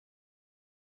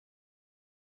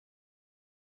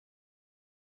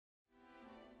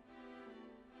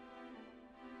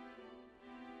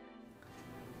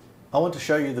I want to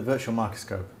show you the virtual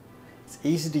microscope. It's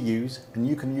easy to use and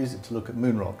you can use it to look at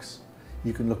moon rocks.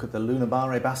 You can look at the Luna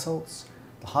Mare basalts,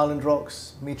 the Highland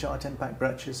rocks, meteorite impact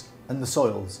breccias and the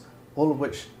soils, all of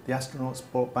which the astronauts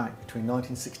brought back between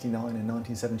 1969 and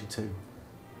 1972.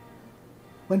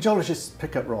 When geologists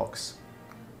pick up rocks,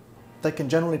 they can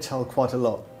generally tell quite a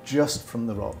lot just from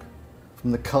the rock,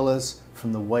 from the colours,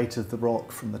 from the weight of the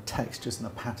rock, from the textures and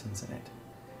the patterns in it.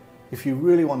 If you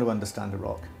really want to understand a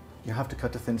rock, you have to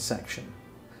cut a thin section.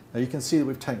 Now you can see that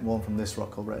we've taken one from this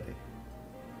rock already.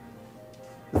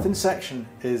 The thin section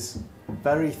is a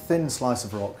very thin slice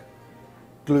of rock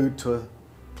glued to a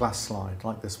glass slide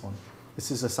like this one. This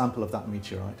is a sample of that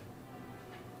meteorite.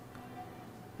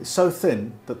 It's so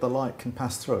thin that the light can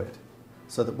pass through it,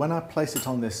 so that when I place it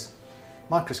on this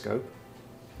microscope,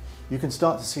 you can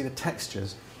start to see the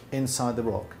textures inside the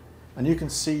rock, and you can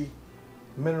see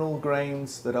mineral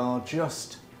grains that are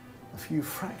just a few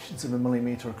fractions of a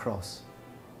millimetre across.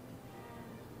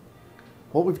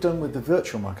 What we've done with the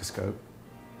virtual microscope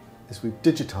is we've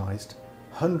digitised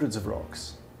hundreds of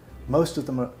rocks. Most of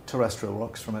them are terrestrial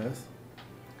rocks from Earth,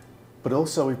 but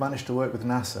also we've managed to work with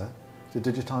NASA to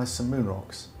digitise some moon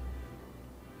rocks.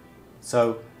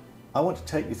 So I want to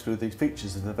take you through the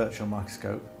features of the virtual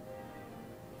microscope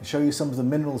and show you some of the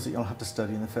minerals that you'll have to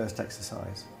study in the first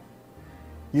exercise.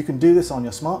 You can do this on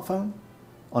your smartphone,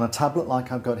 on a tablet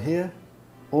like I've got here,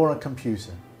 or on a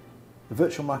computer. The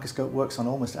virtual microscope works on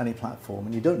almost any platform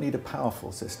and you don't need a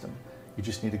powerful system, you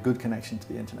just need a good connection to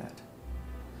the internet.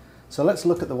 So let's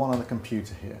look at the one on the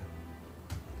computer here.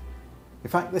 In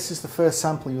fact, this is the first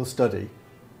sample you'll study.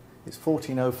 It's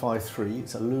 14053,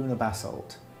 it's a lunar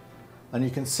basalt. And you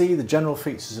can see the general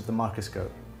features of the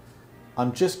microscope.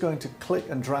 I'm just going to click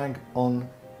and drag on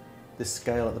this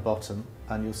scale at the bottom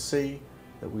and you'll see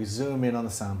that we zoom in on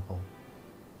the sample.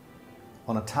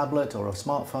 On a tablet or a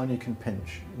smartphone you can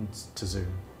pinch to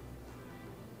zoom.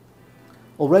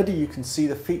 Already you can see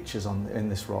the features in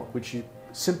this rock which you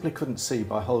simply couldn't see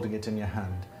by holding it in your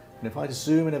hand. And if I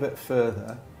zoom in a bit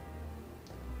further,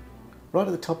 right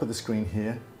at the top of the screen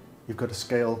here you've got a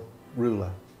scale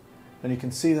ruler. And you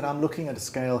can see that I'm looking at a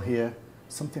scale here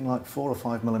something like 4 or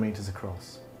 5 millimetres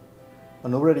across.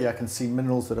 And already I can see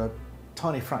minerals that are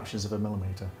tiny fractions of a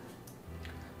millimetre.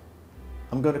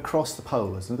 I'm going to cross the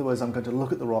polars. In other words, I'm going to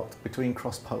look at the rock between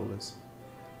cross polars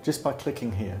just by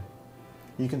clicking here.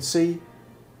 You can see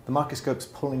the microscope's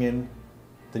pulling in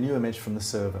the new image from the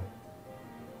server.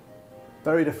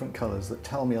 Very different colours that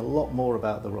tell me a lot more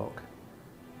about the rock.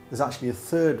 There's actually a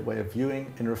third way of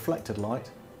viewing in reflected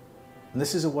light, and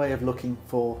this is a way of looking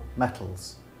for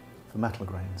metals, for metal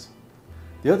grains.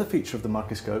 The other feature of the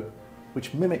microscope,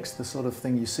 which mimics the sort of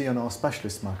thing you see on our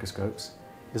specialist microscopes,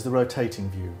 is the rotating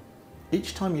view.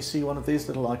 Each time you see one of these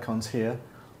little icons here,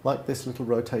 like this little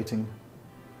rotating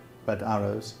red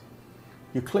arrows,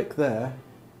 you click there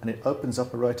and it opens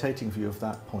up a rotating view of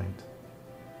that point.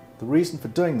 The reason for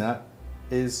doing that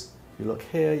is, if you look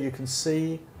here, you can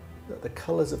see that the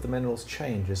colours of the minerals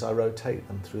change as I rotate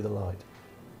them through the light.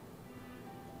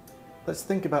 Let's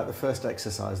think about the first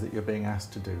exercise that you're being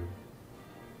asked to do.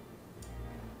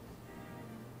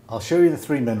 I'll show you the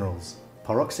three minerals,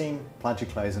 pyroxene,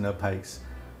 plagioclase and opaques,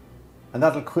 and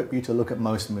that'll equip you to look at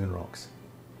most moon rocks.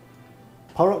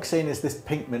 Pyroxene is this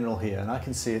pink mineral here, and I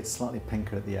can see it's slightly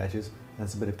pinker at the edges and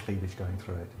there's a bit of cleavage going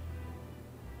through it.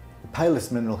 The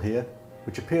palest mineral here,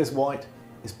 which appears white,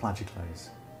 is plagioclase.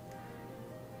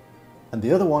 And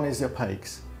the other one is the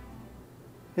opaques.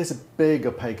 Here's a big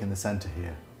opaque in the centre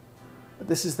here. But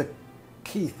this is the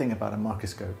key thing about a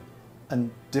microscope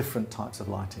and different types of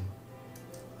lighting.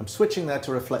 I'm switching there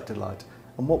to reflected light,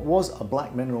 and what was a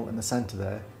black mineral in the centre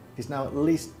there is now at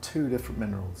least two different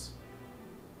minerals.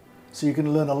 So you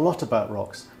can learn a lot about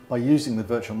rocks by using the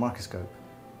virtual microscope.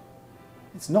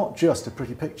 It's not just a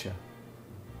pretty picture.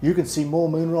 You can see more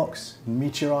moon rocks,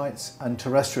 meteorites and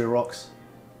terrestrial rocks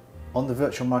on the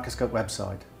virtual microscope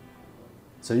website.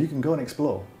 So you can go and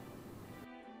explore.